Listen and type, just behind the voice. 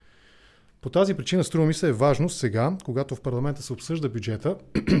По тази причина, струва ми се, е важно сега, когато в парламента се обсъжда бюджета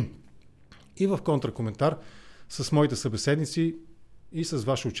и в контракоментар с моите събеседници и с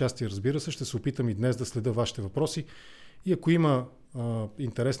ваше участие, разбира се, ще се опитам и днес да следя вашите въпроси. И ако има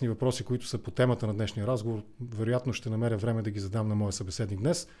интересни въпроси, които са по темата на днешния разговор, вероятно ще намеря време да ги задам на моя събеседник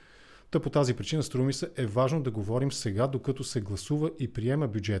днес. Та по тази причина, струва ми се, е важно да говорим сега, докато се гласува и приема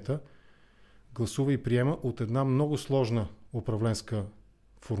бюджета, гласува и приема от една много сложна управленска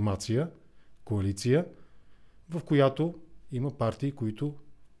формация, коалиция, в която има партии, които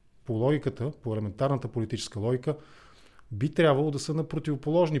по логиката, по елементарната политическа логика, би трябвало да са на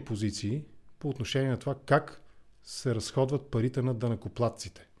противоположни позиции по отношение на това как се разходват парите на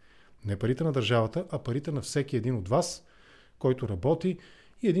данъкоплатците. Не парите на държавата, а парите на всеки един от вас, който работи,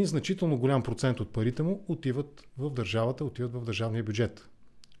 и един значително голям процент от парите му отиват в държавата, отиват в държавния бюджет.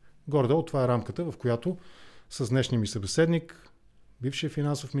 Горе-долу това е рамката, в която с днешния ми събеседник, бившия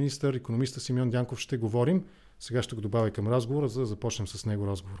финансов министър, икономиста Симеон Дянков, ще говорим. Сега ще го добавя към разговора, за да започнем с него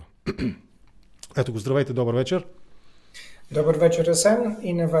разговора. Ето го, здравейте, добър вечер. Добър вечер, Асен,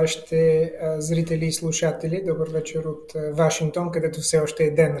 и на вашите зрители и слушатели. Добър вечер от Вашингтон, където все още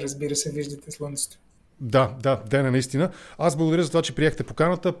е ден, разбира се, виждате слънцето. Да, ден е наистина. Аз благодаря за това, че приехте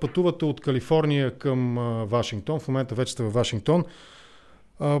поканата. Пътувате от Калифорния към Вашингтон. В момента вече сте във Вашингтон.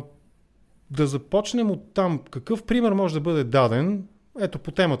 Да започнем от там. Какъв пример може да бъде даден? Ето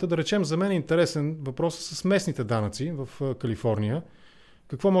по темата, да речем, за мен е интересен въпрос с местните данъци в Калифорния.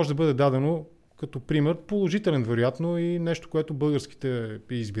 Какво може да бъде дадено като пример, положителен вероятно, и нещо, което българските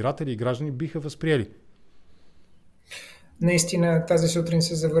избиратели и граждани биха възприели? Наистина, тази сутрин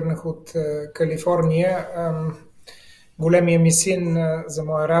се завърнах от Калифорния. Големия ми син, за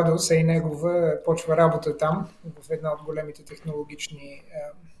моя радост, и негова, почва работа там, в една от големите технологични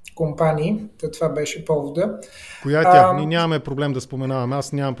компании. Това беше повода. Коя е тя? Ние нямаме проблем да споменаваме.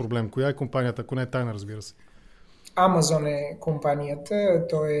 Аз нямам проблем. Коя е компанията, ако не е тайна, разбира се? Амазон е компанията,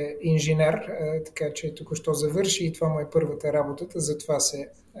 той е инженер, така че току-що завърши и това му е първата работата, затова се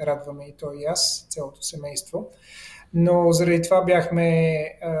радваме и той и аз, цялото семейство. Но заради това бяхме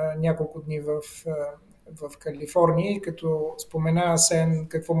няколко дни в Калифорния, и като спомена Асен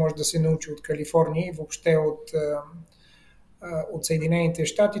какво може да се научи от Калифорния и въобще от Съединените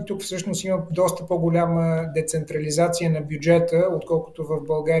щати, тук всъщност има доста по-голяма децентрализация на бюджета, отколкото в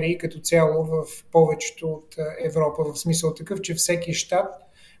България и като цяло в повечето от Европа. В смисъл такъв, че всеки щат,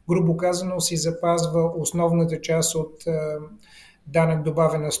 грубо казано, си запазва основната част от данък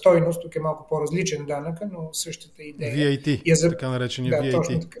добавена стойност. Тук е малко по-различен данък, но същата идея. VAT, така наречения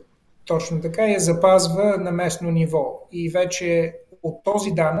VAT. Точно така, я запазва на местно ниво. И вече от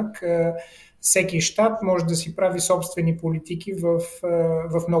този данък всеки щат може да си прави собствени политики в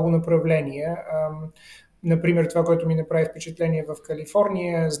много направления. Например, това, което ми направи впечатление в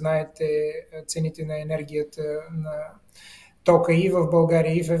Калифорния, знаете, цените на енергията, на тока и в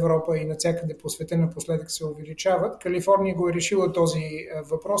България, и в Европа, и навсякъде по света напоследък се увеличават. Калифорния го е решила този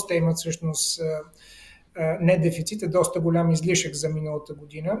въпрос. Те имат всъщност не дефицит, доста голям излишък за миналата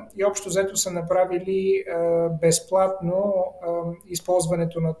година и общо взето са направили безплатно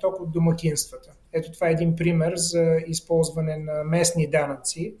използването на ток от домакинствата. Ето това е един пример за използване на местни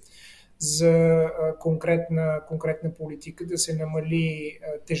данъци за конкретна политика, да се намали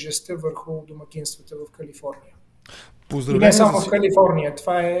тежестта върху домакинствата в Калифорния. И не само в Калифорния.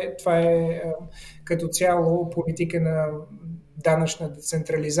 Това е като цяло политика на данъчна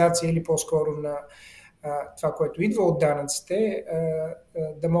децентрализация или по-скоро на това, което идва от данъците,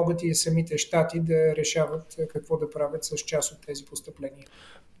 да могат и самите щати да решават какво да правят с част от тези постъпления.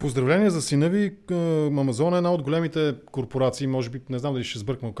 Поздравления за сина ви. Амазон е една от големите корпорации, може би, не знам дали ще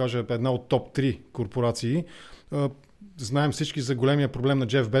сбъркам да кажа, една от топ 3 корпорации. Знаем всички за големия проблем на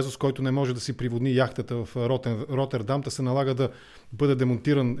Джеф Безос, който не може да си приводни яхтата в Ротердам, да се налага да бъде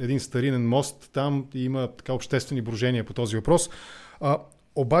демонтиран един старинен мост. Там има така обществени брожения по този въпрос.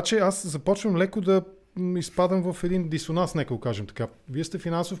 Обаче аз започвам леко да изпадам в един дисонанс, нека го кажем така. Вие сте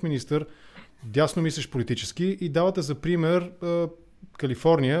финансов министър, дясно мислиш политически и давате за пример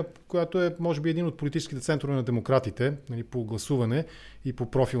Калифорния, която е, може би, един от политическите центрове на демократите, нали, по гласуване и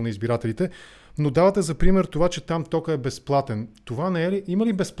по профил на избирателите, но давате за пример това, че там тока е безплатен. Това не е ли? Има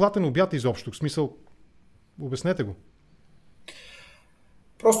ли безплатен обяд изобщо? В смисъл, обяснете го.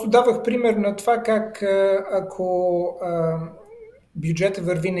 Просто давах пример на това как ако бюджета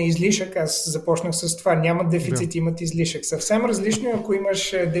върви на излишък, аз започнах с това, няма дефицит, имат излишък. Съвсем различно е, ако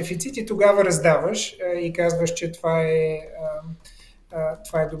имаш дефицит и тогава раздаваш и казваш, че това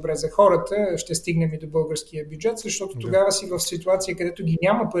това е добре за хората, ще стигнем и до българския бюджет, защото тогава си в ситуация, където ги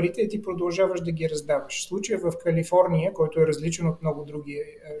няма парите и ти продължаваш да ги раздаваш. Случая в Калифорния, който е различен от много други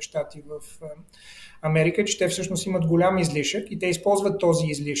щати в Америка, че те всъщност имат голям излишък и те използват този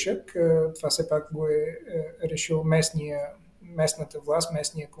излишък. Това все пак го е решил местната власт,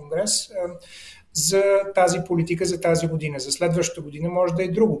 местния конгрес, за тази политика за тази година. За следващата година може да е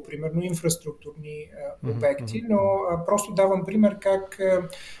друго, примерно инфраструктурни обекти, но просто давам пример как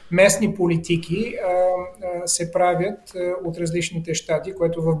местни политики се правят от различните щати,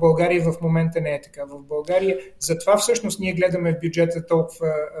 което в България в момента не е така. В България затова всъщност ние гледаме в бюджета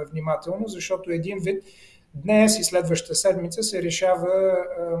толкова внимателно, защото един вид днес и следващата седмица се решава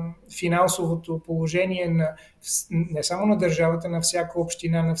финансовото положение не само на държавата, на всяка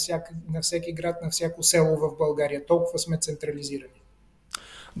община, на всеки град, на всяко село в България. Толкова сме централизирани.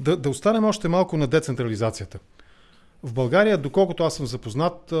 Да останем още малко на децентрализацията. В България, доколкото аз съм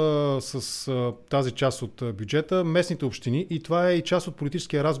запознат с тази част от бюджета, местните общини, и това е и част от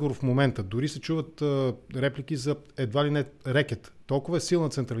политическия разговор в момента, дори се чуват реплики за едва ли не рекет. Толкова е силна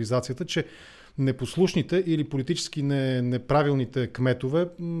централизацията, че непослушните или политически неправилните кметове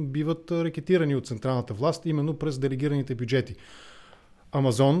биват рекетирани от централната власт именно през делегираните бюджети.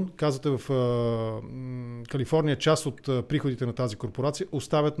 Амазон, казвате в Калифорния, част от приходите на тази корпорация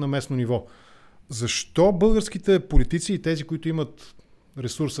оставят на местно ниво. Защо българските политици и тези, които имат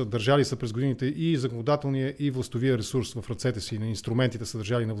ресурса, държали са през годините и законодателния и властовия ресурс в ръцете си, на инструментите са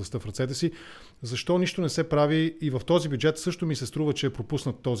държали на властта в ръцете си, защо нищо не се прави и в този бюджет също ми се струва, че е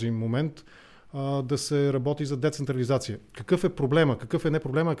пропуснат този момент да се работи за децентрализация. Какъв е проблема? Какъв е не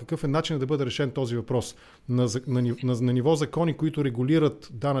проблема? Какъв е начинът да бъде решен този въпрос? На ниво закони, които регулират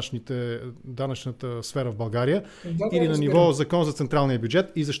данъчната сфера в България, или на ниво закон за централния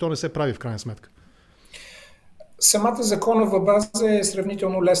бюджет, и защо не се прави в крайна сметка? Самата законова база е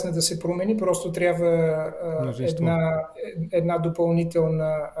сравнително лесна да се промени, просто трябва една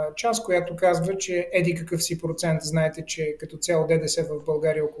допълнителна част, която казва, че еди какъв си процент, знаете, че като цяло ДДС в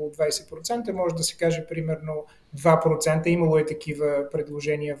България около 20%, може да се каже примерно 2%, имало е такива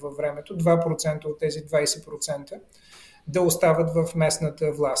предложения във времето, 2% от тези 20% да остават в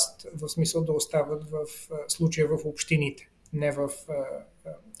местната власт, в смисъл да остават в случая в общините, не в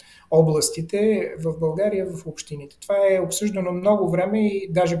областите в България, в общините. Това е обсъждано много време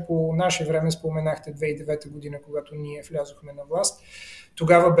и даже по наше време споменахте 2009 година, когато ние влязохме на власт.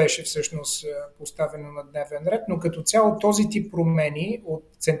 Тогава беше всъщност поставено на дневен ред, но като цяло този тип промени от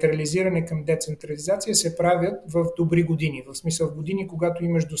централизиране към децентрализация се правят в добри години. В смисъл в години, когато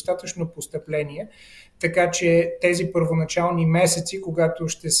имаш достатъчно постъпление, така че тези първоначални месеци, когато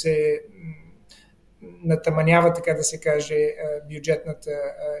ще се натаманява, така да се каже, бюджетната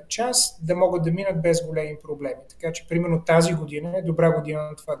част, да могат да минат без големи проблеми. Така че, примерно, тази година е добра година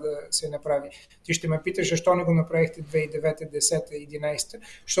на това да се направи. Ти ще ме питаш, защо не го направихте 2009, 10, 11,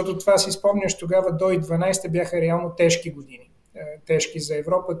 защото това си спомняш тогава до 12 бяха реално тежки години. Тежки за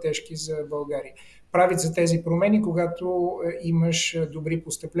Европа, тежки за България. Правят за тези промени, когато имаш добри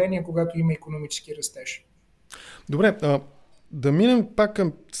постъпления, когато има икономически растеж. Добре, да минем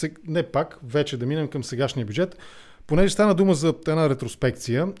да минем към сегашния бюджет. Понеже стана дума за една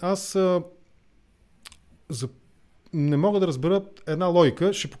ретроспекция, аз не мога да разбера една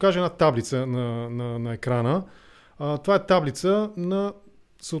логика. Ще покажа една таблица на екрана. Това е таблица на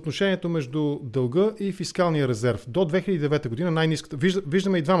съотношението между дълга и фискалния резерв. До 2009 година най-ниската.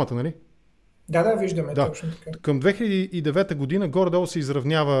 Виждаме и двамата, нали? Да, виждаме, точно така. Към 2009 година горе-долу се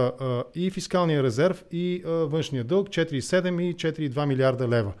изравнява и фискалния резерв, и външния дълг, 4,7 и 4,2 милиарда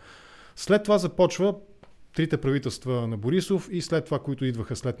лева. След това започва трите правителства на Борисов и след това, които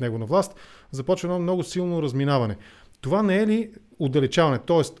идваха след него на власт, започва едно много силно разминаване. Това не е ли отдалечаване?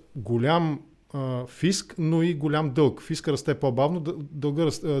 Тоест голям фиск, но и голям дълг. Фиска расте по-бавно,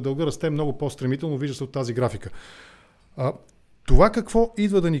 дълга расте много по-стремително, вижда се от тази графика. Това какво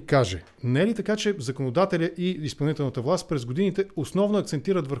идва да ни каже? Не е ли така, че законодателя и изпълнителната власт през годините основно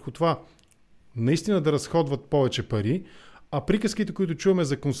акцентират върху това наистина да разходват повече пари, а приказките, които чуваме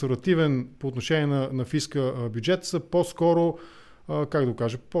за консервативен по отношение на фиска бюджет, са по-скоро,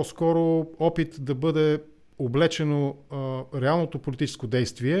 по-скоро опит да бъде облечено реалното политическо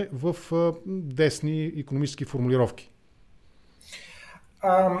действие в десни икономически формулировки?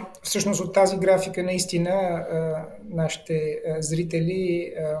 Всъщност от тази графика наистина нашите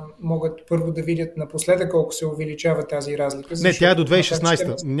зрители могат първо да видят напоследък колко се увеличава тази разлика. Не, тя е до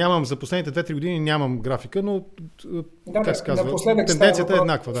 2016. Нямам за последните 2-3 години нямам графика, но как се казва, тенденцията е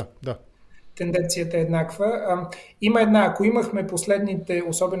еднаква. Да. Тенденцията е еднаква. Има една, ако имахме последните,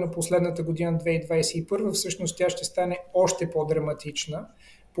 особено последната година, 2021, всъщност тя ще стане още по-драматична.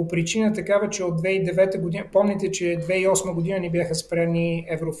 По причина такава, че от 2009 година, помните, че 2008 година ни бяха спрени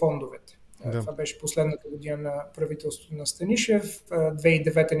еврофондовете. Да. Това беше последната година на правителството на Станишев.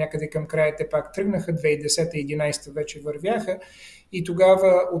 2009 някъде към края те пак тръгнаха, 2010-2011 вече вървяха. И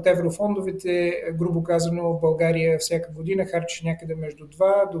тогава от еврофондовете, грубо казано, България всяка година харчи някъде между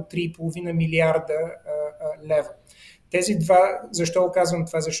 2 до 3,5 милиарда лева. Тези два, защо казвам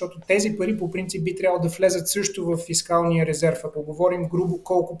това? Защото тези пари по принцип би трябвало да влезат също в фискалния резерв. Ако говорим грубо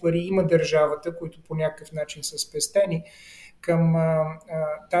колко пари има държавата, които по някакъв начин са спестени, към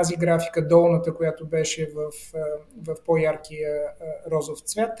тази графика долната, която беше в по-яркия розов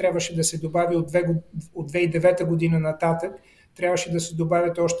цвят, трябваше да се добави от 2009 година нататък, трябваше да се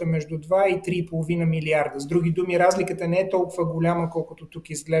добавят още между 2 и 3,5 милиарда. С други думи, разликата не е толкова голяма, колкото тук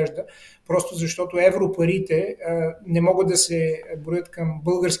изглежда, просто защото европарите не могат да се броят към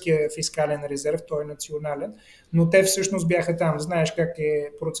българския фискален резерв, той е национален, но те всъщност бяха там. Знаеш как е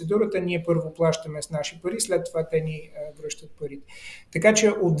процедурата, ние първо плащаме с наши пари, след това те ни връщат парите. Така че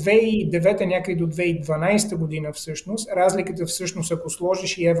от 2009 някъде до 2012 година всъщност, разликата всъщност, ако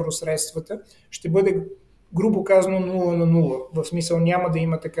сложиш и евросредствата, ще бъде грубо казано 0 на 0. В смисъл няма да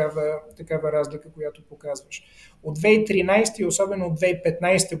има такава разлика, която показваш. От 2013 и особено от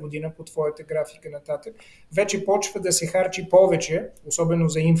 2015 година, по твоята графика нататък, вече почва да се харчи повече, особено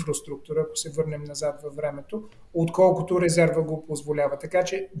за инфраструктура, ако се върнем назад във времето, отколкото резерва го позволява. Така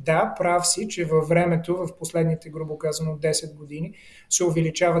че да, прав си, че във времето, в последните, грубо казано, 10 години, се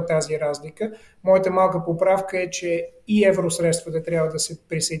увеличава тази разлика. Моята малка поправка е, че и евросредствата трябва да се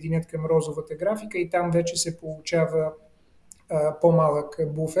присъединят към розовата графика и там вече се получава по-малък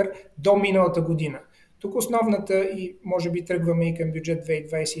буфер до миналата година. Тук основната, и може би тръгваме и към бюджет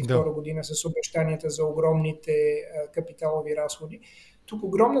 2022 година с обещанията за огромните капиталови разходи. Тук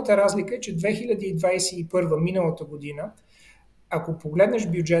огромната разлика е, че 2021 миналата година, ако погледнеш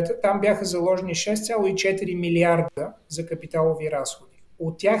бюджета, там бяха заложени 6,4 милиарда за капиталови разходи.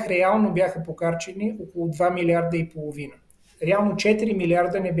 От тях реално бяха покарчени около 2 милиарда и половина. Реално 4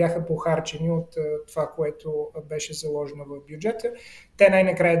 милиарда не бяха похарчени от това, което беше заложено в бюджета. Те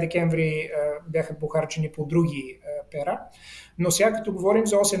най-накрая декември бяха похарчени по други пера. Но сега като говорим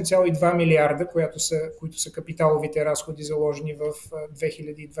за 8,2 милиарда, които са капиталовите разходи заложени в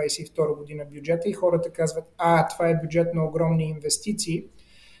 2022 година бюджета и хората казват, това е бюджет на огромни инвестиции.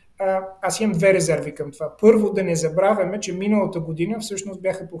 Аз имам две резерви към това. Първо, да не забравяме, че миналата година всъщност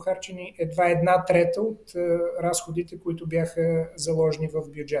бяха похарчени едва 1/3 от разходите, които бяха заложени в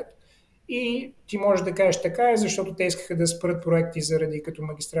бюджет. И ти можеш да кажеш така е, защото те искаха да спрат проекти като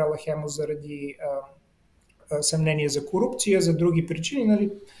магистрала Хемус, заради съмнение за корупция, за други причини.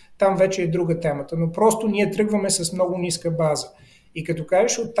 Нали? Там вече е друга темата. Но просто ние тръгваме с много ниска база. И като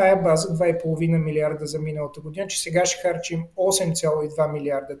кажеш от тая база 2,5 милиарда за миналата година, че сега ще харчим 8,2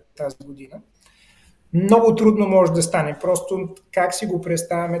 милиарда тази година, много трудно може да стане. Просто как си го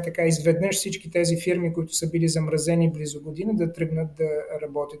представяме така, изведнъж всички тези фирми, които са били замразени близо година, да тръгнат да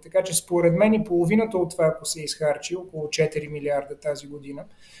работят. Така че според мен и половината от това, ако се изхарчи, около 4 милиарда тази година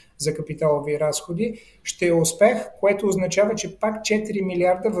за капиталови разходи, ще е успех, което означава, че пак 4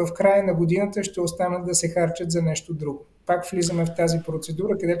 милиарда в края на годината ще останат да се харчат за нещо друго. Пак влизаме в тази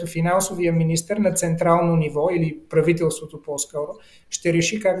процедура, където финансовия министър на централно ниво или правителството по-скоро ще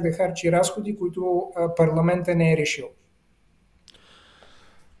реши как да харчи разходи, които парламента не е решил.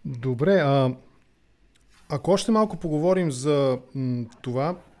 Добре, ако още малко поговорим за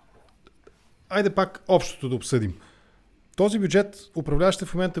това, айде пак общото да обсъдим. Този бюджет управляващите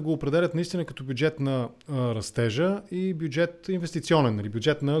в момента го определят наистина като бюджет на растежа и бюджет инвестиционен, нали?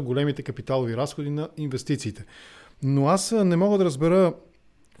 Бюджет на големите капиталови разходи на инвестициите. Но аз не мога да разбера,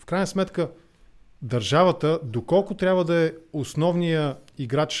 в крайна сметка, държавата, доколко трябва да е основния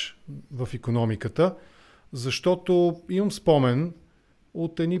играч в икономиката, защото имам спомен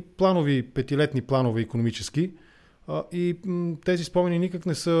от едни планови, петилетни планове икономически, и тези спомени никак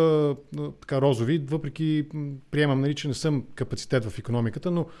не са така розови, въпреки приемам, нали, че не съм капацитет в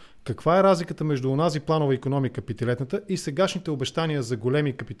икономиката, но каква е разликата между онази планова икономика, петилетната, и сегашните обещания за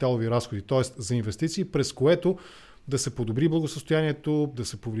големи капиталови разходи, т.е. за инвестиции, през което да се подобри благосъстоянието, да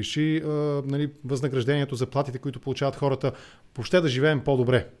се повиши възнаграждението, заплатите, които получават хората, въобще да живеем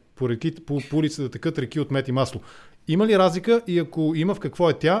по-добре, по улица да текат реки от мед и масло. Има ли разлика и ако има, в какво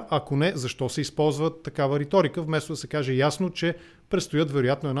е тя, ако не, защо се използва такава риторика, вместо да се каже ясно, че предстоят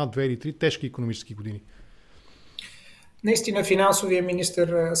вероятно 1, 2 или 3 тежки икономически години? Наистина финансовия министър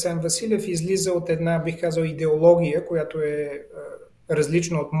Асен Василев излиза от една, бих казал, идеология, която е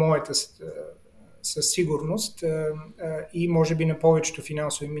различна от моята със сигурност и може би на повечето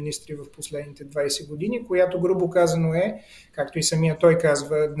финансови министри в последните 20 години, която грубо казано както и самия той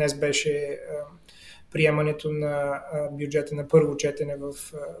казва, днес беше приемането на бюджета на първо четене в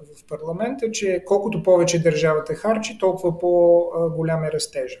парламента, че колкото повече държавата харчи, толкова по-голям е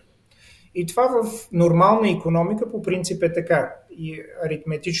растежа. И това в нормална икономика по принцип е така. И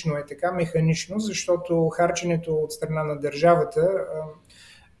аритметично е така, механично, защото харченето от страна на държавата,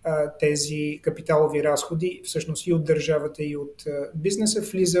 тези капиталови разходи, всъщност и от държавата, и от бизнеса,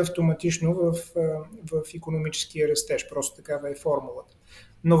 влиза автоматично в икономическия растеж. Просто такава е формулата.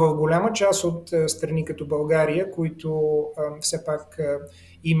 Но в голяма част от страни като България, които все пак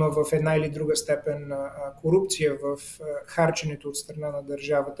има в една или друга степен корупция в харченето от страна на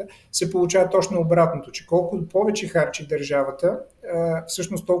държавата, се получава точно обратното, че колкото повече харчи държавата,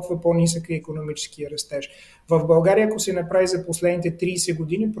 всъщност толкова по-нисък е икономическия растеж. В България, ако се направи за последните 30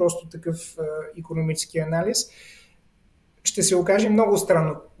 години просто такъв икономически анализ, ще се окаже много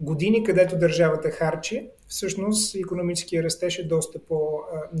странно. Години, където държавата харчи, всъщност икономическия растеж е доста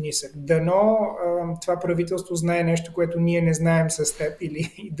по-нисък. Дано това правителство знае нещо, което ние не знаем с теб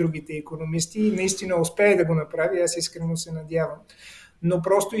или и другите икономисти и наистина успее да го направи, аз искрено се надявам. Но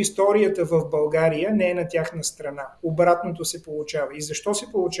просто историята в България не е на тяхна страна. Обратното се получава. И защо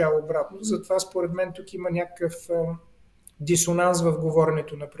се получава обратното? Затова според мен тук има някакъв дисонанс в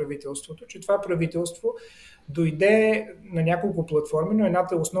говоренето на правителството, че това правителство дойде на няколко платформи, но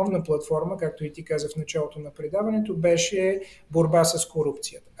едната основна платформа, както и ти каза в началото на предаването, беше борба с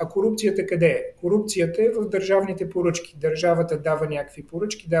корупцията. А корупцията къде е? Корупцията е в държавните поръчки. Държавата дава някакви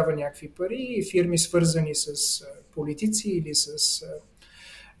поръчки, дава някакви пари и фирми свързани с политици или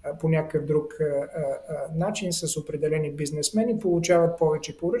по някакъв друг начин с определени бизнесмени получават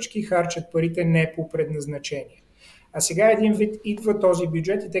повече поръчки и харчат парите не по предназначение. А сега един вид идва този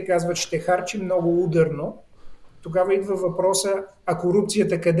бюджет и те казват, ще харчи много ударно. Тогава идва въпроса, а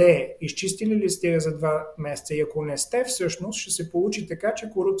корупцията къде е? Изчистили ли сте я за 2 месеца? И ако не сте, всъщност ще се получи така, че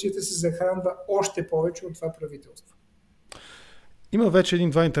корупцията се захранва още повече от това правителство. Има вече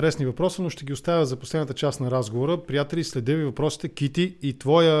 1-2 интересни въпроса, но ще ги оставя за последната част на разговора. Приятели, следя ви въпросите. Кити, и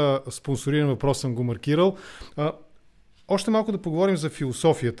твоя спонсориран въпрос съм го маркирал. Още малко да поговорим за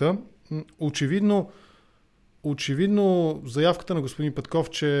философията. Очевидно заявката на господин Петков,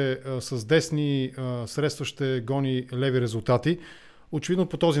 че с десни средства ще гони леви резултати, очевидно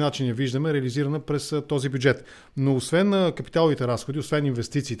по този начин я виждаме реализирана през този бюджет. Но освен на капиталовите разходи, освен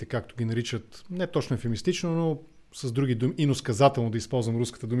инвестициите, както ги наричат, не точно ефемистично, но с други думи, иносказателно да използвам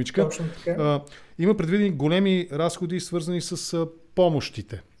руската думичка, има предвидени големи разходи, свързани с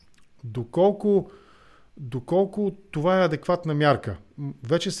помощите. Доколко това е адекватна мярка?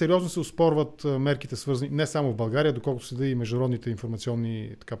 Вече сериозно се оспорват мерките, свързани не само в България, доколкото следа и международните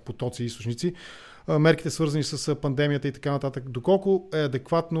информационни потоци и източници, мерките свързани с пандемията и така нататък. Доколко е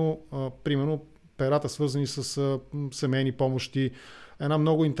адекватно, примерно, перата свързани с семейни помощи, една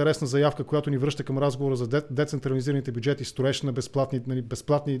много интересна заявка, която ни връща към разговора за децентрализираните бюджети, строеж на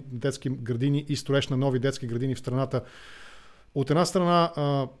безплатни детски градини и строеж на нови детски градини в страната. От една страна,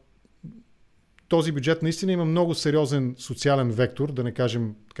 този бюджет наистина има много сериозен социален вектор, да не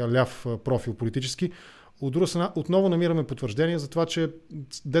кажем така ляв профил политически. От друга страна, отново намираме потвърждение за това, че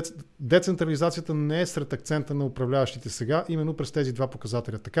децентрализацията не е сред акцента на управляващите сега, именно през тези 2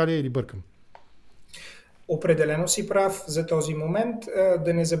 показателя. Така ли е или бъркам? Определено си прав за този момент.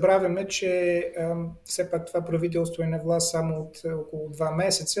 Да не забравяме, че все пак това правителство е на власт само от около 2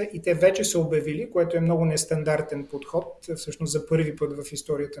 месеца и те вече са обявили, което е много нестандартен подход, всъщност за първи път в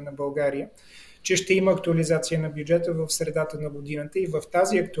историята на България, че ще има актуализация на бюджета в средата на годината и в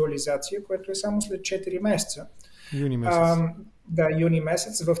тази актуализация, което е само след 4 месеца. Юни месец. Юни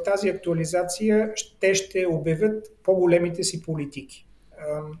месец. В тази актуализация те ще обявят по-големите си политики.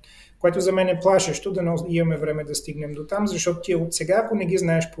 Което за мен е плашещо, да не имаме време да стигнем до там, защото ти от сега, ако не ги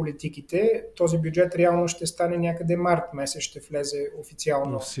знаеш политиките, този бюджет реално ще стане някъде март месец, ще влезе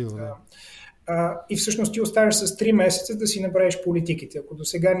официално. В сила, да. И всъщност ти оставаш с 3 месеца да си направиш политиките. Ако до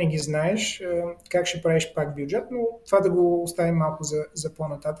сега не ги знаеш, как ще правиш пак бюджет, но това да го оставим малко за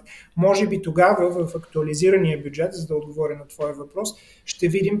по-нататък. Може би тогава в актуализирания бюджет, за да отговоря на твоя въпрос, ще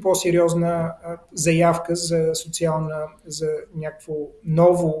видим по-сериозна заявка за някакво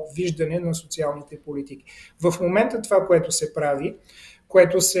ново виждане на социалните политики. В момента това, което се прави,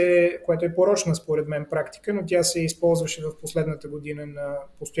 което е порочна според мен практика, но тя се използваше в последната година на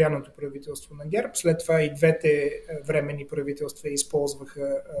постоянното правителство на ГЕРБ. След това и двете временни правителства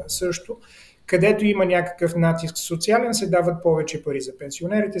използваха също. Където има някакъв натиск социален, се дават повече пари. За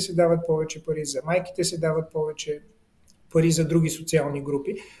пенсионерите се дават повече пари, за майките се дават повече пари за други социални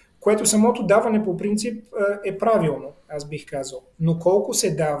групи, което самото даване по принцип е правилно, аз бих казал. Но колко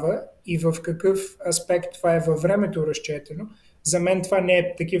се дава и в какъв аспект това е във времето разчетено, за мен това не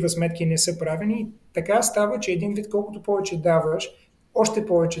е, такива сметки не са правени. Така става, че един вид колкото повече даваш, още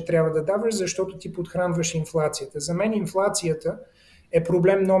повече трябва да даваш, защото ти подхранваш инфлацията. За мен инфлацията е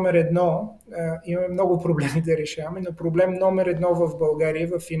проблем номер едно. Имаме много проблеми да решаваме, но проблем номер едно в България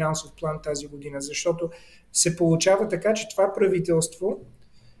в финансов план тази година, защото се получава така, че това правителство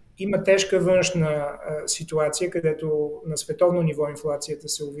има тежка външна ситуация, където на световно ниво инфлацията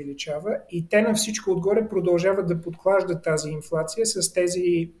се увеличава и те на всичко отгоре продължават да подклаждат тази инфлация с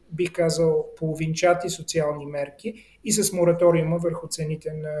тези, бих казал, половинчати социални мерки и с мораториума върху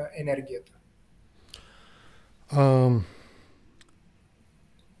цените на енергията.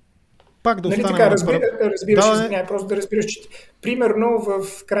 Пак да нали остане... така, разбираш, да, просто да разбираш, че примерно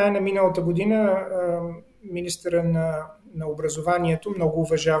в края на миналата година министъра на образованието, много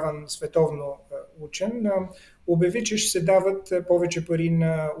уважаван световно учен, обяви, че ще се дават повече пари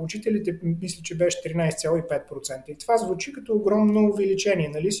на учителите, мисля, че беше 13,5%. И това звучи като огромно увеличение,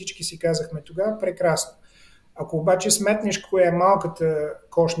 нали? Всички си казахме тогава, прекрасно. Ако обаче сметнеш коя е малката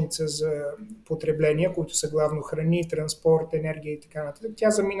кошница за потребления, които са главно храни, транспорт, енергия и така нататък, тя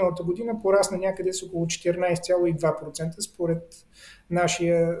за миналата година порасна някъде с около 14,2% според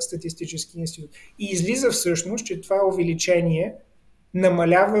нашия статистически институт. И излиза всъщност, че това увеличение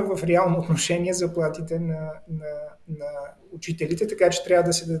намалява в реално отношение заплатите на учителите, така че трябва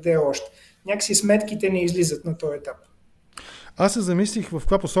да се даде още. Някакси сметките не излизат на този етап. Аз се замислих в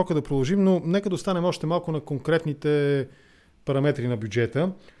каква посока да продължим, но нека да останем още малко на конкретните параметри на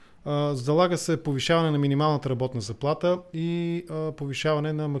бюджета. Залага се повишаване на минималната работна заплата и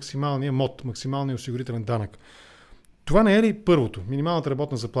повишаване на максималния МОД, максималния осигурителен данък. Това не е ли първото, минималната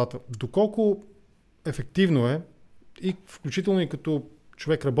работна заплата? Доколко ефективно е, и включително и като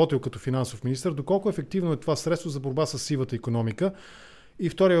човек работил като финансов министър, доколко ефективно е това средство за борба с сивата икономика? И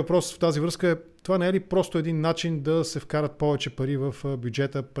втория въпрос в тази връзка е, това не е ли просто един начин да се вкарат повече пари в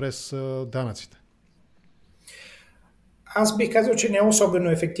бюджета през данъците? Аз бих казал, че не е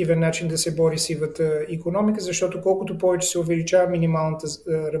особено ефективен начин да се бори сивата икономика, защото колкото повече се увеличава минималната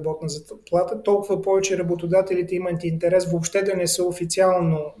работна заплата, толкова повече работодателите имат интерес въобще да не са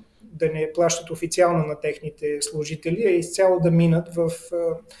официално, да не плащат официално на техните служители, а изцяло да минат в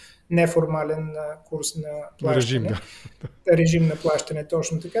неформален курс на плащане. Режим на плащане,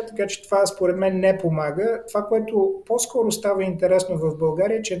 точно така. Така че това според мен не помага. Това, което по-скоро става интересно в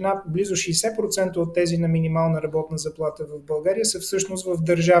България, е, че близо 60% от тези на минимална работна заплата в България са всъщност в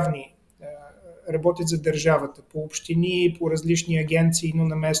държавни, работят за държавата, по общини, по различни агенции, но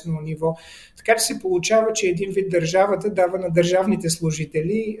на местно ниво. Така че се получава, че един вид държавата дава на държавните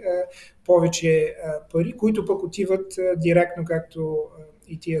служители повече пари, които пък отиват директно, както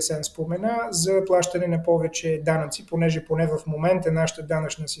и TSN спомена, за плащане на повече данъци, понеже поне в момента нашата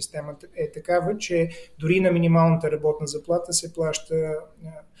данъчна система е такава, че дори на минималната работна заплата се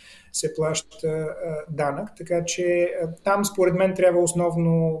плаща данък, така че там според мен трябва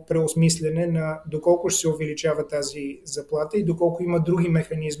основно преосмислене на доколко ще се увеличава тази заплата и доколко има други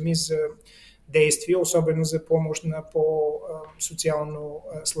механизми за действия, особено за помощ на по-социално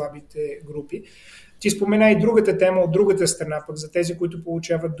слабите групи. Ти спомена и другата тема от другата страна, пък за тези, които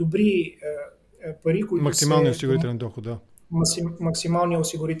получават добри пари, които максималния осигурителен доход, да. Максималния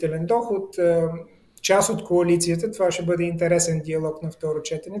осигурителен доход. Част от коалицията, това ще бъде интересен диалог на второ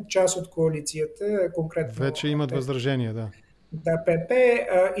четене, част от коалицията, конкретно... Вече имат възражения, да. Да, ПП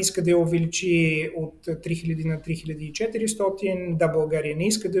иска да я увеличи от 3000 на 3400, да, България не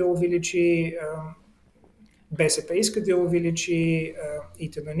иска да я увеличи, БСП иска да я увеличи,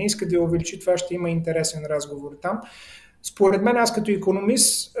 ИТН не иска да я увеличи, това ще има интересен разговор там. Според мен, аз като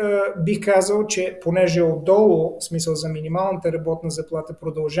икономист бих казал, че понеже отдолу, в смисъл за минималната работна заплата,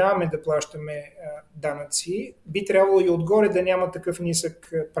 продължаваме да плащаме данъци, би трябвало и отгоре да няма такъв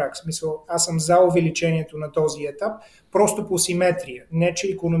нисък праг. В смисъл, аз съм за увеличението на този етап, просто по симетрия. Не, че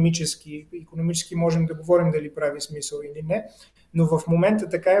икономически можем да говорим дали прави смисъл или не, но в момента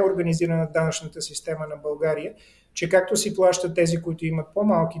така е организирана данъчната система на България, че както си плащат тези, които имат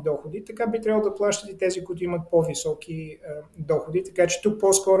по-малки доходи, така би трябвало да плащат и тези, които имат по-високи доходи. Така че тук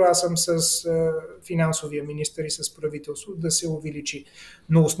по-скоро аз съм с финансовия министър и с правителство да се увеличи.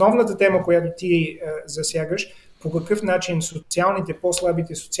 Но основната тема, която ти засягаш, по какъв начин социалните,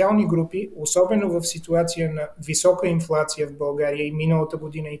 по-слабите социални групи, особено в ситуация на висока инфлация в България и миналата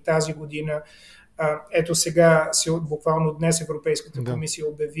година и тази година, ето сега, буквално днес Европейската комисия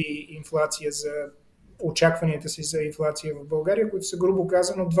обяви инфлация за очакванията си за инфлация в България, които са грубо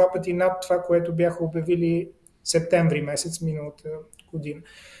казано 2 пъти над това, което бяха обявили септември месец миналата година.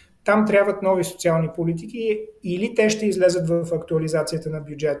 Там трябват нови социални политики или те ще излезат в актуализацията на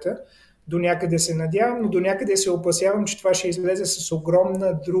бюджета. До някъде се надявам, но до някъде се опасявам, че това ще излезе с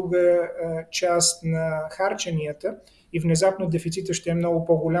огромна друга част на харченията и внезапно дефицита ще е много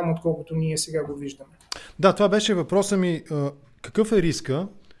по-голям, отколкото ние сега го виждаме. Да, това беше въпросът ми. Какъв е риска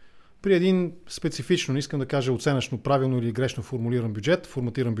при един специфично, не искам да кажа оценъчно правилно или грешно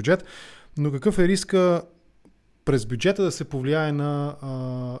форматиран бюджет, но какъв е риска през бюджета да се повлияе на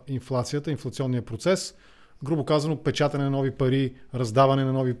инфлацията, инфлационния процес, грубо казано, печатане на нови пари, раздаване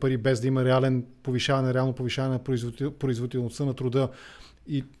на нови пари, без да има реално повишаване на производителността на труда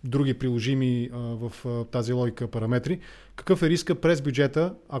и други приложими в тази логика параметри. Какъв е риска през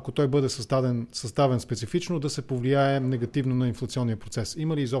бюджета, ако той бъде съставен специфично, да се повлияе негативно на инфлационния процес?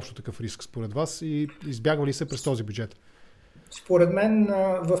 Има ли изобщо такъв риск според вас и избягва ли се през този бюджет? Според мен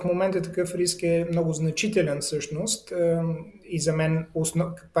в момента такъв риск е много значителен всъщност и за мен,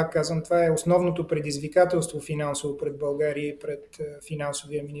 пак казвам, това е основното предизвикателство финансово пред България и пред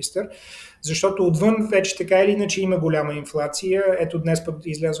финансовия министър, защото отвън вече така или иначе има голяма инфлация. Ето днес пък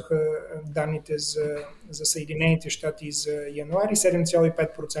излязоха данните за Съединените щати за януари,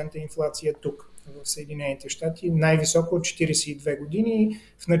 7,5% инфлация тук в Съединените щати, най-високо от 42 години.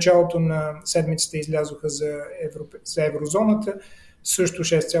 В началото на седмицата излязоха за еврозоната, също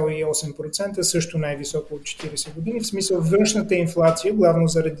 6,8%, също най-високо от 40 години. В смисъл външната инфлация, главно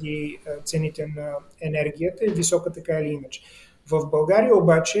заради цените на енергията, е висока така или иначе. В България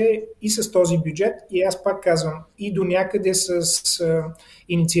обаче и с този бюджет, и аз пак казвам, и до някъде с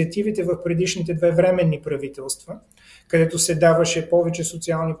инициативите в предишните две временни правителства, където се даваше повече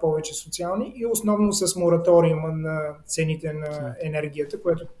социални и основно с мораториума на цените на енергията,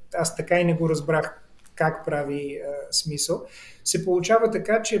 което аз така и не го разбрах как прави смисъл, се получава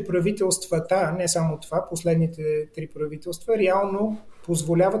така, че правителствата, не само това, последните три правителства, реално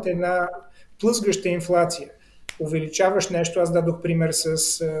позволяват една плъзгаща инфлация. Увеличаваш нещо, аз дадох пример с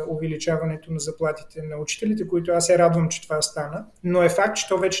увеличаването на заплатите на учителите, които аз се радвам, че това стана, но е факт, че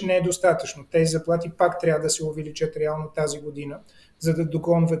то вече не е достатъчно. Тези заплати пак трябва да се увеличат реално тази година, за да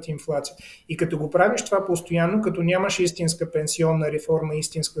догонват инфлация. И като го правиш това постоянно, като нямаш истинска пенсионна реформа,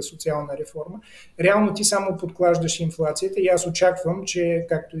 истинска социална реформа, реално ти само подклаждаш инфлацията и аз очаквам, че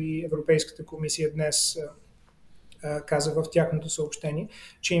както и Европейската комисия днес каза в тяхното съобщение,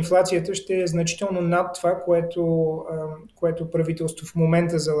 че инфлацията ще е значително над това, което правителство в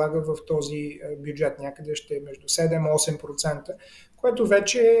момента залага в този бюджет. Някъде ще е между 7-8%, което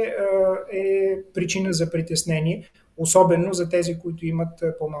вече е причина за притеснение, особено за тези, които имат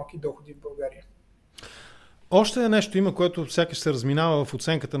по-малки доходи в България. Още нещо има, което сякаш се разминава в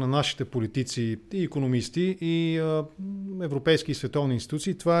оценката на нашите политици и икономисти и европейски и световни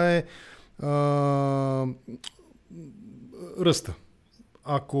институции. Това е ръста.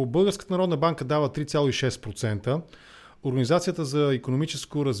 Ако Българската народна банка дава 3,6%, Организацията за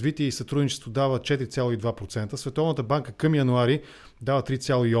икономическо развитие и сътрудничество дава 4,2%, Световната банка към януари дава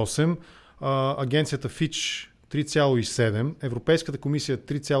 3,8%, агенцията Fitch 3,7%, Европейската комисия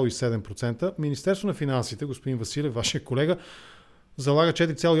 3,7%, Министерство на финансите, господин Василев, вашия колега, залага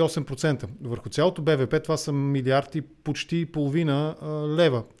 4,8%. Върху цялото БВП това са милиард и почти половина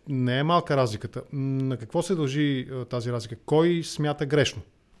лева. Не е малка разликата. На какво се дължи тази разлика? Кой смята грешно?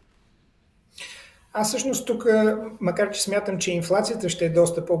 Аз всъщност тук, макар че смятам, че инфлацията ще е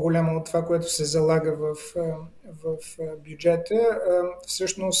доста по-голяма от това, което се залага в бюджета,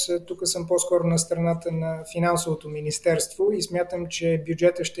 всъщност тук съм по-скоро на страната на финансовото министерство и смятам, че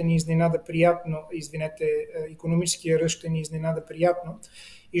бюджета ще ни изненада приятно, икономическия ръст ще ни изненада приятно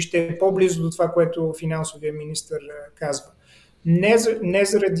и ще е по-близо до това, което финансовия министър казва. Не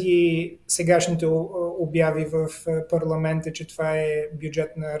заради сегашните обяви в парламента, че това е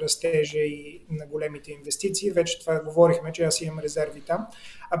бюджет на растежа и на големите инвестиции, вече това говорихме, че аз имам резерви там,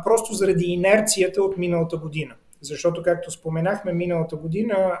 а просто заради инерцията от миналата година. Защото, както споменахме, миналата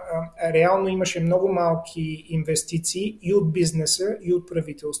година реално имаше много малки инвестиции и от бизнеса, и от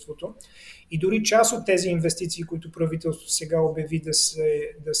правителството. И дори част от тези инвестиции, които правителството сега обяви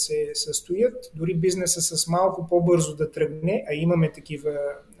да се състоят, дори бизнеса с малко по-бързо да тръгне, а имаме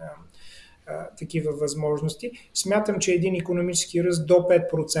такива възможности, смятам, че един икономически ръст до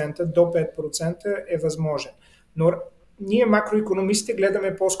 5% е възможен. Но ние макроикономистите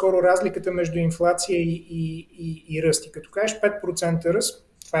гледаме по-скоро разликата между инфлация и ръст. И като кажеш 5% ръст,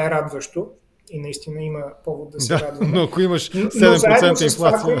 това е радващо и наистина има повод да се радваме. Но ако имаш 7%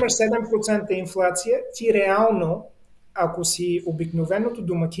 инфлация... Ако имаш 7% инфлация, ти реално, ако си обикновеното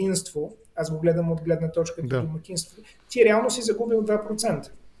домакинство, аз го гледам от гледна точка като домакинство, ти реално си загубил 2%.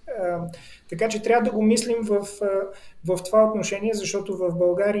 Така че трябва да го мислим в това отношение, защото в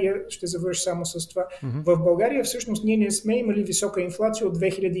България, ще завърша само с това, в България всъщност ние не сме имали висока инфлация от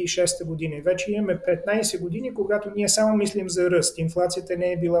 2006 година. Вече имаме 15 години, когато ние само мислим за ръст. Инфлацията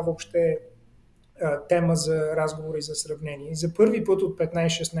не е била въобще тема за разговори и за сравнение. И за първи път от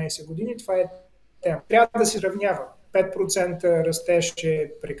 15-16 години това е тема. Трябва да се равнява. 5% растеж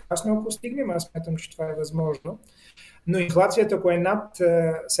е прекрасно, ако стигнем. Аз смятам, че това е възможно. Но инфлацията, ако е над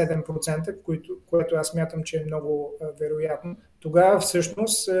 7%, което аз смятам, че е много вероятно, тогава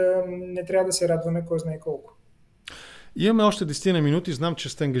всъщност не трябва да се радваме кой знае колко. Имаме още 10 минути, знам, че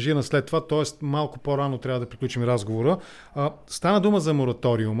сте ангажиран след това, т.е. малко по-рано трябва да приключим разговора. Стана дума за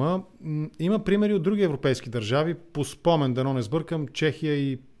мораториума. Има примери от други европейски държави, по спомен, дано не сбъркам, Чехия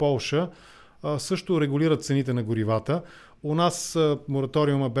и Полша също регулират цените на горивата. У нас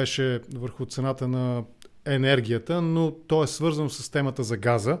мораториума беше върху цената на енергията, но то е свързано с темата за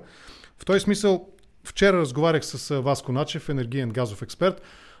газа. В този смисъл, вчера разговарях с Васко Начев, енергиен газов експерт.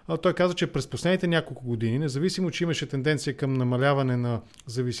 Той каза, че през последните няколко години, независимо, че имаше тенденция към намаляване на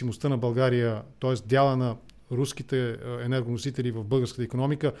зависимостта на България, т.е. дяла на руските енергоносители в българската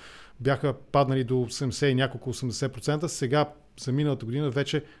икономика, бяха паднали до 80 и няколко 80%. Сега за миналата година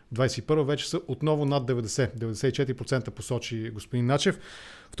вече 21 вече са отново над 90. 94% посочи господин Начев.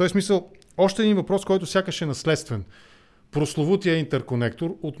 В този смисъл, още един въпрос, който сякаш е наследствен. Прословутия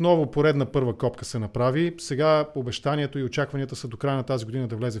интерконектор, отново поредна първа копка се направи. Сега обещанието и очакванията са до края на тази година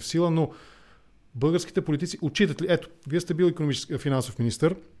да влезе в сила, но българските политици отчитат ли? Ето, вие сте бил финансов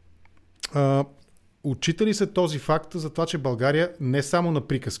министър. Отчита ли се този факт за това, че България не само на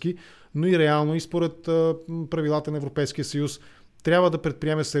приказки, но и реално и според правилата на Европейския съюз трябва да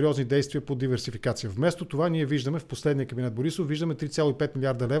предприеме сериозни действия по диверсификация. Вместо това ние виждаме в последния кабинет Борисов, виждаме 3,5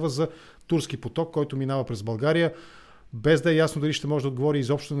 милиарда лева за турски поток, който минава през България, без да е ясно дали ще може да отговори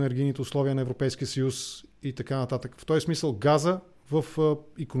изобщо на енергийните условия на Европейския съюз и така нататък. В този смисъл газа в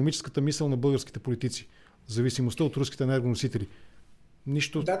икономическата мисъл на българските политици, зависимостта от руските енергоносители.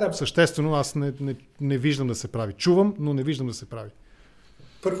 Нищо съществено аз не виждам да се прави. Чувам, но не виждам да се прави.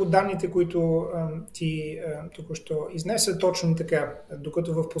 Първо, данните, които ти току-що изнеса, точно така.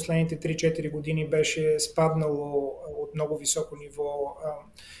 Докато в последните 3-4 години беше спаднало от много високо ниво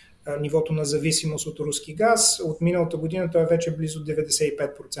нивото на зависимост от руски газ, от миналата година той е вече близо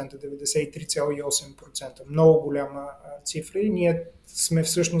 95%, 93,8%. Много голяма цифра и ние сме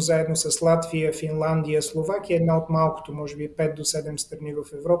всъщност заедно с Латвия, Финландия, Словакия, една от малкото, може би 5 до 7 страни в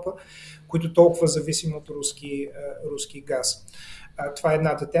Европа, които толкова зависим от руски газ. Това е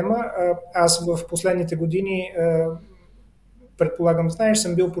едната тема. Аз в последните години, предполагам, знаеш,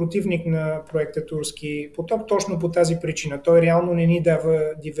 съм бил противник на проекта Турски поток точно по тази причина. Той реално не ни дава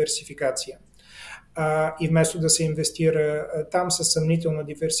диверсификация. И вместо да се инвестира там с съмнителна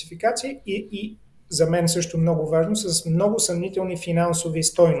диверсификация и за мен също много важно, с много съмнителни финансови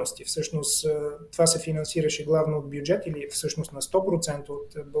стойности. Всъщност това се финансираше главно от бюджет или всъщност на 100%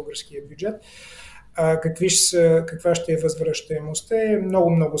 от българския бюджет. Каква ще е възвръщаемостта е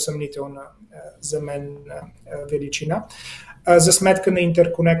много съмнителна за мен величина. За сметка на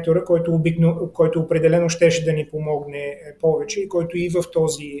интерконектора, който определено щеше да ни помогне повече и който и в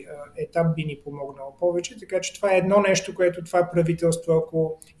този етап би ни помогнал повече. Така че това е едно нещо, което това правителство,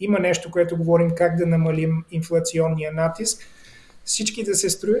 ако има нещо, което говорим как да намалим инфлационния натиск, всички да се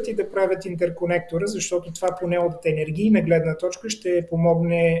строят и да правят интерконектора, защото това поне от енергийна гледна точка ще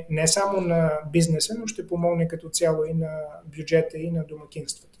помогне не само на бизнеса, но ще помогне като цяло и на бюджета и на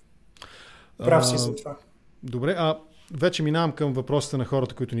домакинствата. Прав си за това. Добре, вече минавам към въпросите на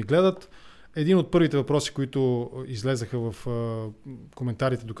хората, които ни гледат. Един от първите въпроси, които излезаха в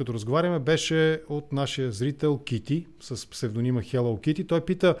коментарите, докато разговаряме, беше от нашия зрител Кити, с псевдонима Hello Kitty. Той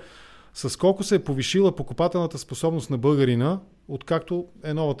пита с колко се е повишила покупателната способност на българина, откакто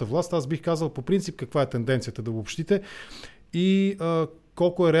е новата власт. Аз бих казал по принцип каква е тенденцията да обобщите и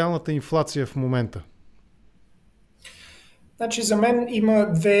колко е реалната инфлация в момента. Значи за мен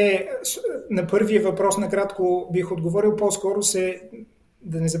има две. На първия въпрос накратко бих отговорил, по-скоро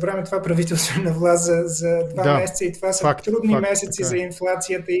да не забравяме това правителство на власт за 2 месеца и това са трудни месеци за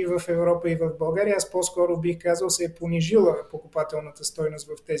инфлацията и в Европа и в България. Аз по-скоро бих казал се е понижила покупателната стойност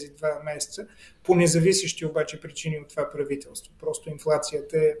в тези 2 месеца, по независещи обаче причини от това правителство. Просто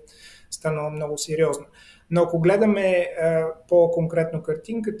инфлацията е станала много сериозна. Но ако гледаме по-конкретно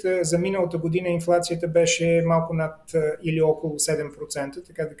картинката, за миналата година инфлацията беше малко над или около 7%,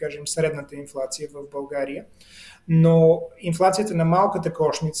 така да кажем средната инфлация в България. Но инфлацията на малката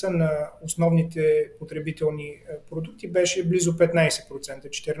кошница, на основните потребителни продукти беше близо 15%,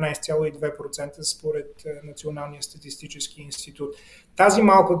 14,2% според Националния статистически институт. Тази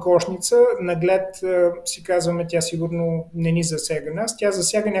малка кошница, наглед си казваме, тя сигурно не ни засяга нас, тя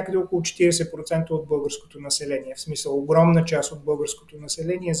засяга някъде около 40% от българското население. В смисъл, огромна част от българското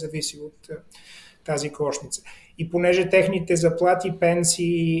население зависи от тази кошница. И понеже техните заплати,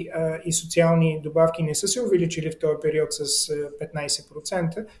 пенсии и социални добавки не са се увеличили в този период с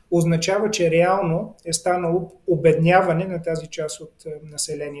 15%, означава, че реално е станало обедняване на тази част от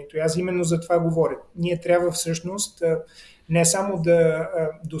населението. И аз именно за това говоря. Ние трябва всъщност не само да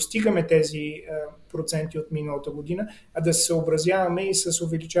достигаме тези проценти от миналата година, а да се съобразяваме и с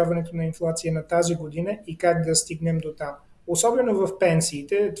увеличаването на инфлация на тази година и как да стигнем до там. Особено в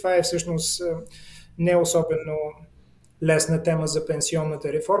пенсиите, това е всъщност не особено лесна тема за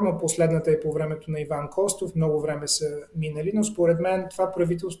пенсионната реформа. Последната е по времето на Иван Костов, много време са минали, но според мен това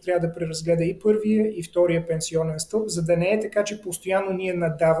правителство трябва да преразгледа и първия и втория пенсионен стълб, за да не е така, че постоянно ние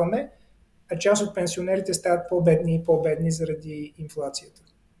надаваме, а част от пенсионерите стават по-бедни и по-бедни заради инфлацията.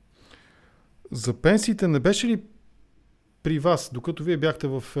 За пенсиите не беше ли при вас, докато вие бяхте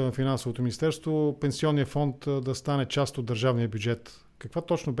в финансовото министерство, пенсионния фонд да стане част от държавния бюджет? Каква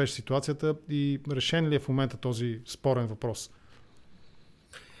точно беше ситуацията и решен ли е в момента този спорен въпрос?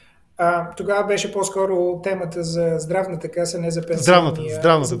 Тогава беше по-скоро темата за здравната каса, не за пенсионния.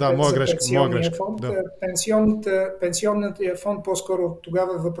 Здравната, да, моя грешка. Фонд. Да. Пенсионният фонд по-скоро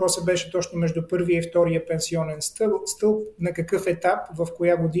тогава въпросът беше точно между първия и втория пенсионен стълб, на какъв етап, в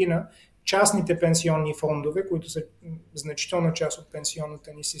коя година частните пенсионни фондове, които са значителна част от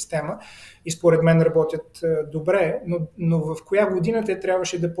пенсионната ни система и според мен работят добре, но в коя година те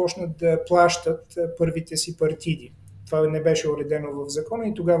трябваше да почнат да плащат първите си партиди. Това не беше уредено в закона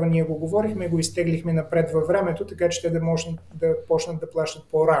и тогава ние го говорихме, го изтеглихме напред във времето, така че те да почнат да плащат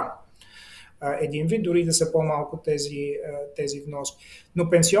по-рано. Един вид, дори да са по-малко тези вноски. Но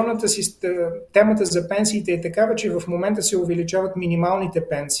темата за пенсиите е такава, че в момента се увеличават минималните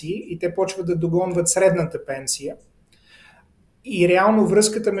пенсии и те почват да догонват средната пенсия. И реално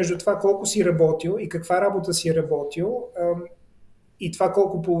връзката между това колко си работил и каква работа си работил и това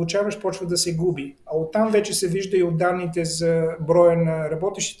колко получаваш почва да се губи. А оттам вече се вижда и от данните за броя на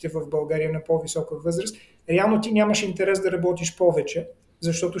работещите в България на по-висока възраст. Реално ти нямаш интерес да работиш повече,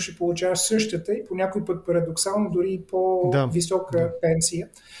 защото ще получаваш същата и по някой път парадоксално дори и по-висока пенсия,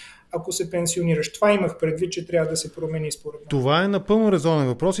 ако се пенсионираш. Това имах предвид, че трябва да се промени според мен. Това е напълно резонен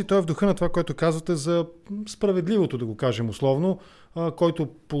въпрос и той е в духа на това, което казвате за справедливото, да го кажем условно, който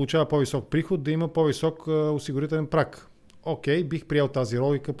получава по-висок приход, да има по-висок осигурителен праг. Окей, бих приел тази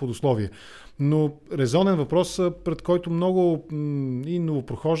логика под условие. Но резонен въпрос, пред който много и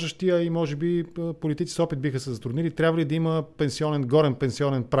новопрохождащи, а и може би политици с опит биха се затруднили, трябва ли да има горен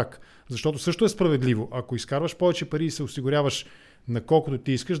пенсионен праг? Защото също е справедливо. Ако изкарваш повече пари и се осигуряваш на колкото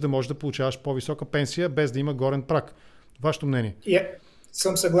ти искаш, да можеш да получаваш по-висока пенсия, без да има горен праг. Вашето мнение?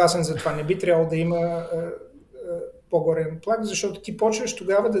 Съм съгласен за това. Не би трябвало да има по-горен праг, защото ти почваш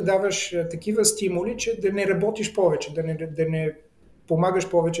тогава да даваш такива стимули, че да не работиш повече, да не помагаш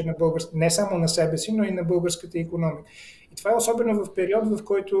повече на не само на себе си, но и на българската икономика. И това е особено в период, в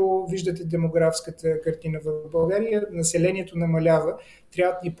който виждате демографската картина в България. Населението намалява,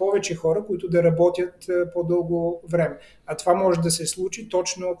 трябват и повече хора, които да работят по-дълго време. А това може да се случи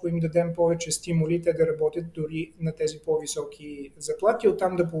точно ако им дадем повече стимули, те да работят дори на тези по-високи заплати,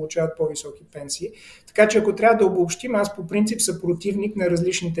 оттам да получават по-високи пенсии. Така че ако трябва да обобщим, аз по принцип съм противник на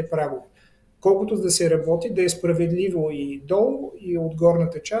различните прагове. Колкото да се работи, да е справедливо и долу, и от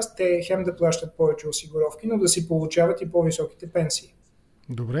горната част, те хем да плащат повече осигуровки, но да си получават и по-високите пенсии.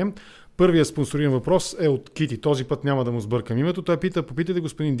 Добре. Първият спонсориран въпрос е от Кити. Този път няма да му сбъркам името. Той попитайте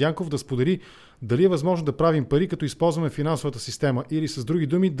господин Дянков да сподели дали е възможно да правим пари, като използваме финансовата система или с други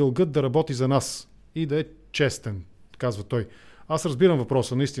думи дългът да работи за нас и да е честен, казва той. Аз разбирам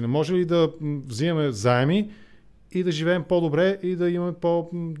въпроса, наистина. Може ли да взимаме заеми и да живеем по-добре и да имаме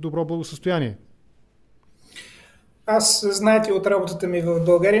по-добро благосъстояние? Аз, знаете, от работата ми в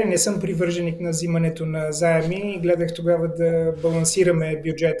България не съм привърженик на взимането на заеми и гледах тогава да балансираме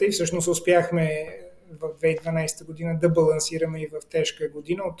бюджета и всъщност успяхме в 2012 година да балансираме и в тежка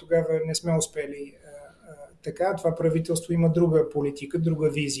година. От тогава не сме успели така. Това правителство има друга политика, друга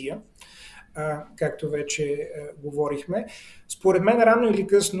визия. както вече говорихме. Според мен, рано или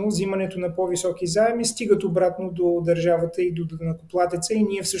късно, взимането на по-високи заеми стигат обратно до държавата и до данъкоплатеца и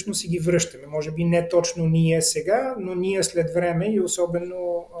ние всъщност си ги връщаме. Може би не точно ние сега, но ние след време и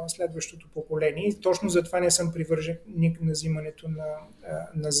особено следващото поколение. И точно затова не съм привърженик на взимането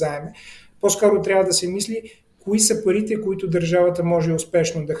на заеми. По-скоро трябва да се мисли кои са парите, които държавата може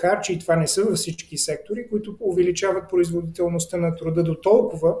успешно да харчи, и това не са във всички сектори, които увеличават производителността на труда до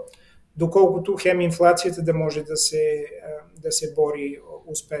толкова, доколкото хем инфлацията да може да се бори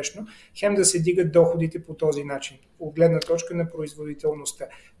успешно, хем да се дигат доходите по този начин, от гледна точка на производителността.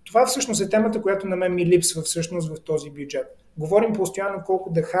 Това всъщност е темата, която на мен ми липсва всъщност в този бюджет. Говорим постоянно колко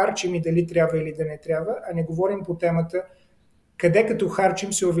да харчим и дали трябва или да не трябва, а не говорим по темата къде като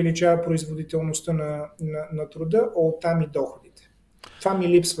харчим се увеличава производителността на труда, а оттам и доходите. Това ми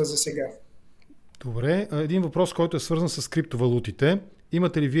липсва за сега. Добре, един въпрос, който е свързан с криптовалутите.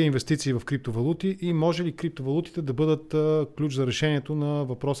 Имате ли вие инвестиции в криптовалути и може ли криптовалутите да бъдат ключ за решението на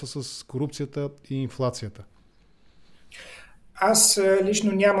въпроса с корупцията и инфлацията? Аз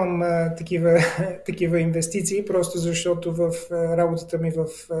лично нямам такива инвестиции, просто защото в работата ми в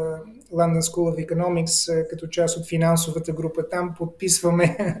London School of Economics, като част от финансовата група там,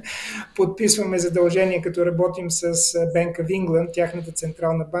 подписваме задължение, като работим с Bank of England, тяхната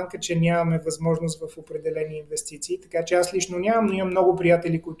централна банка, че нямаме възможност в определени инвестиции. Така че аз лично нямам, но имам много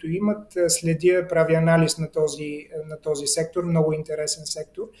приятели, които имат. Следя, правя анализ на този сектор, много интересен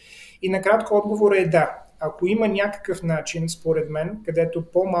сектор. И накратко отговор е да. Ако има някакъв начин, според мен, където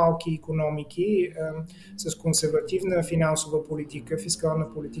по-малки икономики с консервативна финансова политика,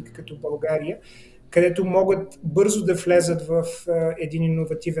 фискална политика като България, където могат бързо да влезат в един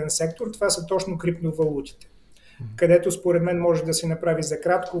иновативен сектор, това са точно криптовалутите. Където според мен може да се направи за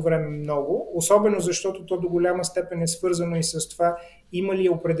кратко време много, особено защото то до голяма степен е свързано и с това има ли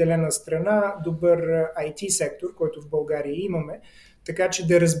определена страна добър IT сектор, който в България имаме, така че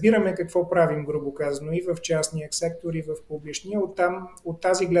да разбираме какво правим, грубо казано, и в частния сектор, и в публичния. От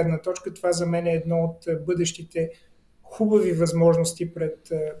тази гледна точка, това за мен е едно от бъдещите хубави възможности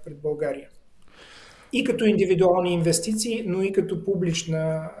пред България. И като индивидуални инвестиции, но и като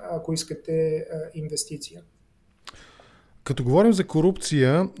публична, ако искате, инвестиция. Като говорим за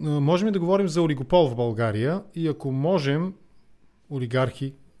корупция, можем да говорим за олигопол в България и ако можем,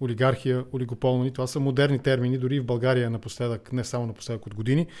 олигархия, олигополни, това са модерни термини, дори в България напоследък, не само напоследък от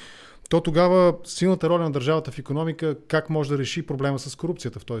години, то тогава силната роля на държавата в икономика как може да реши проблема с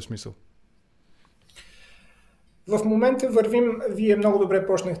корупцията в този смисъл? В момента вървим, вие много добре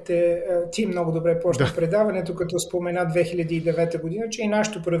почнахте, ти много добре почна предаването, като спомена 2009 година, че и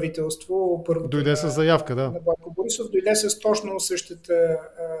нашето правителство, първото дойде с заявка, на Бойко Борисов, дойде с точно същата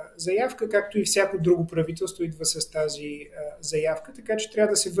заявка, както и всяко друго правителство идва с тази заявка, така че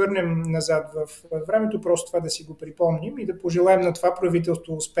трябва да се върнем назад в времето, просто това да си го припомним и да пожелаем на това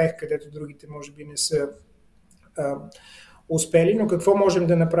правителство успех, където другите може би не са успели, но какво можем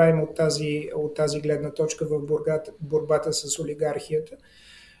да направим от тази гледна точка в борбата с олигархията?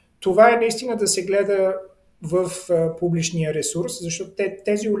 Това е наистина да се гледа в публичния ресурс, защото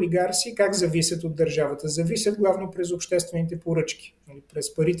тези олигарси как зависят от държавата? Зависят главно през обществените поръчки,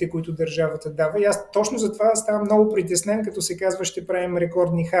 през парите, които държавата дава. И аз точно за това ставам много притеснен, като се казва ще правим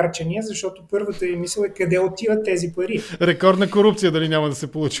рекордни харчения, защото първата ми мисъл е къде отиват тези пари. Рекордна корупция дали няма да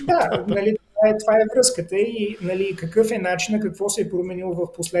се получи? Да, нали, това е връзката и нали, какъв е начинът, какво се е променило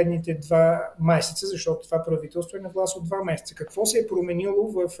в последните 2 месеца, защото това правителство е на власт от 2 месеца. Какво се е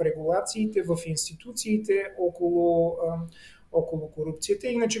променило в регулациите, в институциите около корупцията,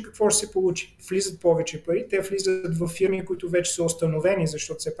 иначе какво ще се получи? Влизат повече пари, те влизат в фирми, които вече са установени,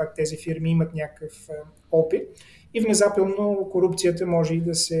 защото все пак тези фирми имат някакъв опит и внезапно корупцията може и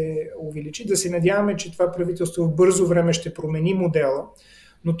да се увеличи. Да се надяваме, че това правителство в бързо време ще промени модела,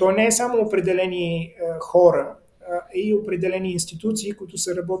 но то не е само определени хора, и определени институции, които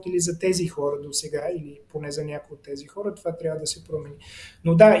са работили за тези хора до сега или поне за някои от тези хора, това трябва да се промени.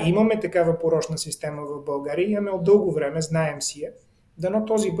 Но да, имаме такава порочна система в България, имаме от дълго време, знаем си я, дано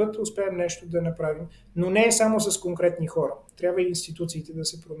този път успеем нещо да направим, но не е само с конкретни хора, трябва и институциите да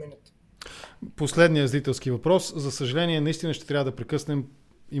се променят. Последният зрителски въпрос, за съжаление, наистина ще трябва да прекъснем.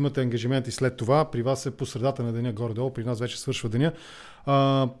 Имате ангажименти след това, при вас е по средата на деня горе-долу, при нас вече свършва деня.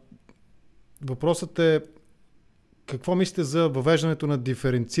 Въпросът е какво мислите за въвеждането на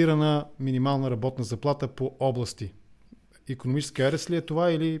диференцирана минимална работна заплата по области? Икономическа ерес ли е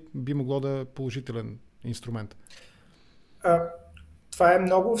това или би могло да е положителен инструмент? Това е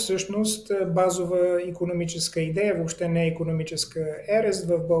много всъщност базова икономическа идея, въобще не е икономическа ерест.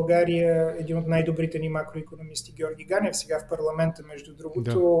 В България един от най-добрите ни макроикономисти, Георги Ганев, сега в парламента, между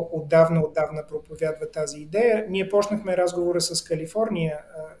другото, отдавна проповядва тази идея. Ние почнахме разговора с Калифорния,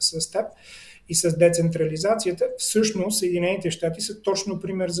 с теб и с децентрализацията. Всъщност Съединените щати са точно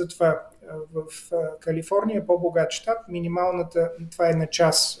пример за това. В Калифорния, по-богат щат, минималната, това е на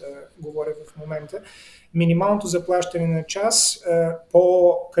час, говоря в момента, минималното заплащане на час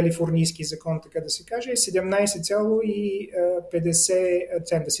по калифорнийски закон, така да се каже, е 17,50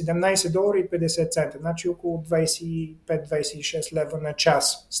 цента. $17.50, значи около 25-26 лева на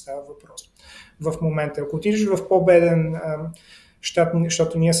час става въпрос в момента. Ако отидеш в по-беден щат,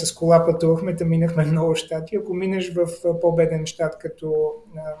 защото ние с кола пътувахме, да минахме много щати, ако минеш в по-беден щат като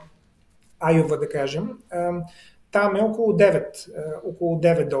Айова, да кажем, там е около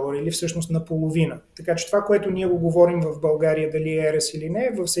 $9 или всъщност наполовина. Така че това, което ние го говорим в България, дали е ерес или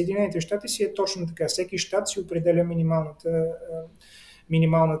не, в Съединените щати си е точно така. Всеки щат си определя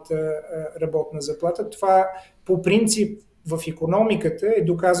минималната работна заплата. Това по принцип в икономиката е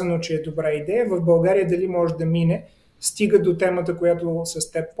доказано, че е добра идея. В България дали може да мине, стига до темата, която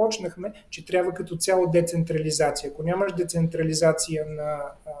с теб почнахме, че трябва като цяло децентрализация. Ако нямаш децентрализация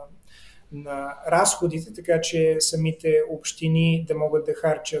на разходите, така че самите общини да могат да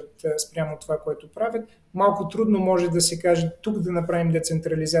харчат спрямо това, което правят, малко трудно може да се каже тук да направим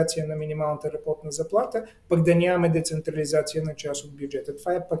децентрализация на минималната работна заплата, пък да нямаме децентрализация на част от бюджета.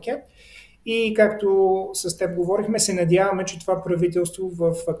 Това е пакет. И както с теб говорихме, се надяваме, че това правителство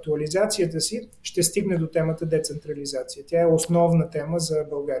в актуализацията си ще стигне до темата децентрализация. Тя е основна тема за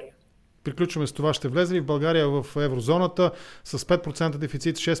България. Приключваме с това. Ще влезе ли в България в еврозоната с 5%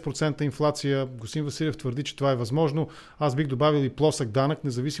 дефицит, 6% инфлация? Господин Василев твърди, че това е възможно. Аз бих добавил и плосък данък,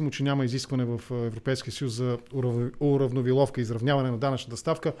 независимо, че няма изискване в Европейския съюз за уравновиловка и изравняване на данъчната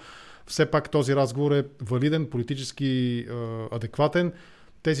ставка. Все пак този разговор е валиден, политически адекватен.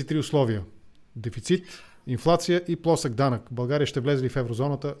 Тези три условия – дефицит, инфлация и плосък данък. България ще влезе ли в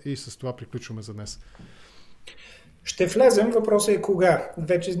еврозоната? И с това приключваме за днес. Ще влезем, въпросът е кога.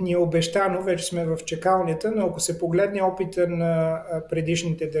 Вече ни е обещано, вече сме в чакалнята, но ако се погледне опита на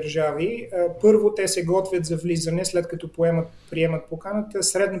предишните държави, първо те се готвят за влизане, след като приемат поканата,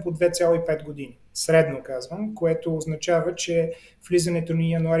 средно по 2,5 години. Средно казвам, което означава, че влизането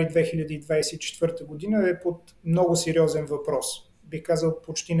ни януари 2024 година е под много сериозен въпрос. Бих казал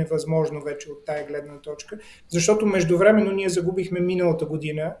почти невъзможно вече от тая гледна точка, защото междувременно ние загубихме миналата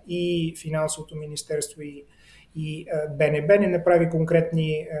година и финансовото министерство и БНБ не направи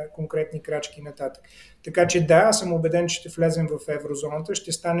конкретни крачки нататък. Така че да, аз съм убеден, че ще влезем в еврозоната.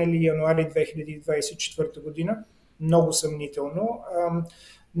 Ще стане ли януари 2024 година? Много съмнително.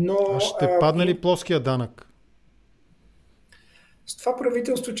 Но ще падне ли плоския данък? С това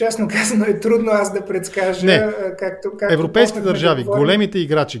правителство, честно казано, е трудно аз да предскажа. Както европейските държави, големите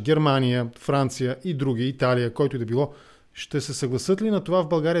играчи, Германия, Франция и други, Италия, който и да било, ще се съгласат ли на това в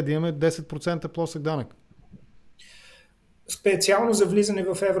България да имаме 10% плосък данък? Специално за влизане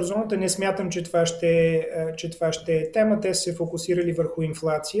в еврозоната не смятам, че това ще е тема. Те се фокусирали върху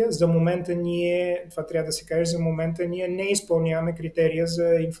инфлация. За момента ние, това трябва да се каже, за момента ние не изпълняваме критерия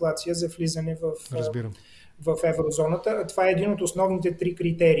за инфлация за влизане в еврозоната. Това е един от основните три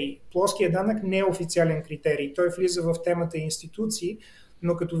критерии. Плоският данък не е официален критерий. Той влиза в темата институции,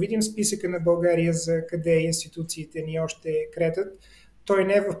 но като видим списъка на България за къде институциите ни още кретат, той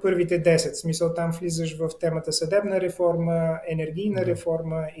не е в първите 10. В смисъл там влизаш в темата съдебна реформа, енергийна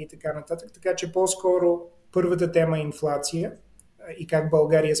реформа и така нататък. Така че по-скоро първата тема е инфлация и как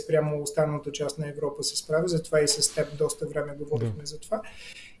България спрямо останалата част на Европа се справя. Затова и с теб доста време говорихме за това.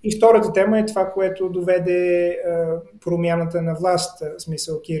 И втората тема е това, което доведе промяната на власт, в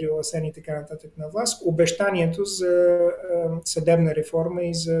смисъл Кирил, Асен и така нататък на власт, обещанието за съдебна реформа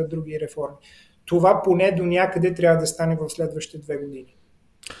и за други реформи. Това поне до някъде трябва да стане в следващите 2 години.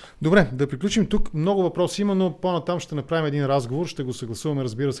 Добре, да приключим тук. Много въпроси има, но по-натам ще направим един разговор. Ще го съгласуваме,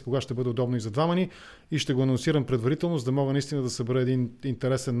 разбира се, кога ще бъде удобно и за двама ни. И ще го анонсирам предварително, за да мога наистина да събера един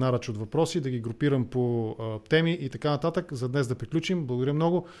интересен наръч от въпроси, да ги групирам по теми и така нататък. За днес да приключим. Благодаря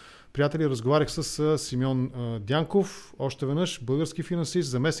много. Приятели, разговарях с Симеон Дянков, още веднъж български финансист,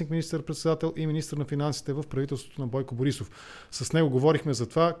 заместник министър-председател и министър на финансите в правителството на Бойко Борисов. С него говорихме за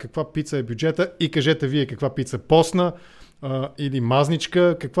това каква пица е бюджета и кажете вие каква пица постна или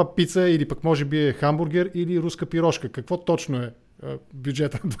мазничка, каква пица или пък може би е хамбургер или руска пирошка. Какво точно е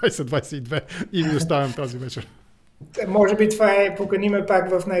бюджета 2022 и ви оставям тази вечер. Може би това е, поканиме пак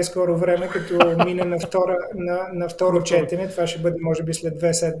в най-скоро време, като мина на второ четене. Това ще бъде, може би, след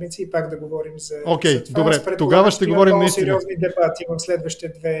 2 седмици и пак да говорим за Окей, това. добре, тогава ще говорим много наистина. сериозни дебати в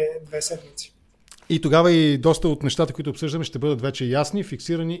следващите 2 седмици. И тогава и доста от нещата, които обсъждаме, ще бъдат вече ясни,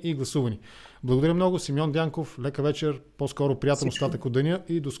 фиксирани и гласувани. Благодаря много, Симеон Дянков. Лека вечер, по-скоро приятен остатък от деня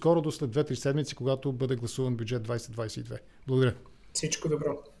и до скоро, до след 2-3 седмици, когато бъде гласуван бюджет 2022. Благодаря. Всичко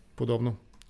добро. Подобно.